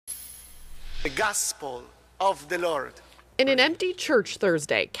the gospel of the Lord. In an empty church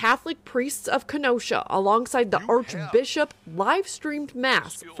Thursday, Catholic priests of Kenosha, alongside the Archbishop, live-streamed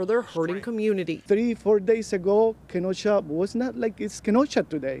Mass for their hurting community. 3-4 days ago, Kenosha was not like it's Kenosha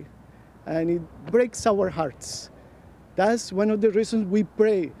today, and it breaks our hearts. That's one of the reasons we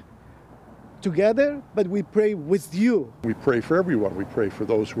pray together, but we pray with you. We pray for everyone. We pray for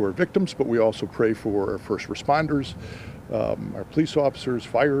those who are victims, but we also pray for our first responders, our police officers,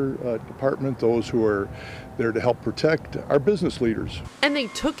 fire department, those who are there to help protect our business leaders. And they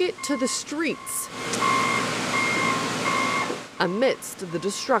took it to the streets amidst the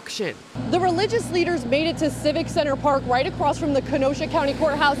destruction. The religious leaders made it to Civic Center Park right across from the Kenosha County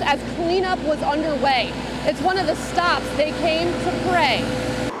Courthouse as cleanup was underway. It's one of the stops they came to pray.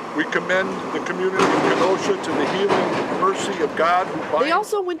 We commend the community of Kenosha to the healing mercy of God. They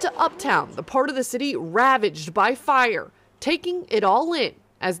also went to Uptown, the part of the city ravaged by fire, taking it all in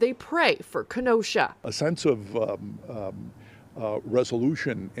as they pray for Kenosha. A sense of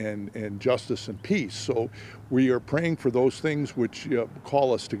resolution and justice and peace. So we are praying for those things which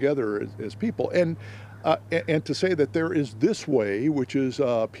call us together as people. And to say that there is this way, which is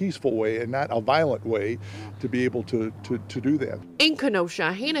a peaceful way and not a violent way, to be able to do that. In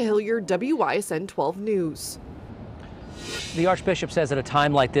Kenosha, Hannah Hilliard, WISN 12 News. The Archbishop says at a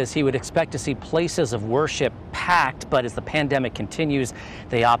time like this, he would expect to see places of worship packed, but as the pandemic continues,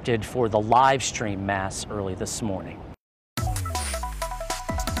 they opted for the live stream Mass early this morning.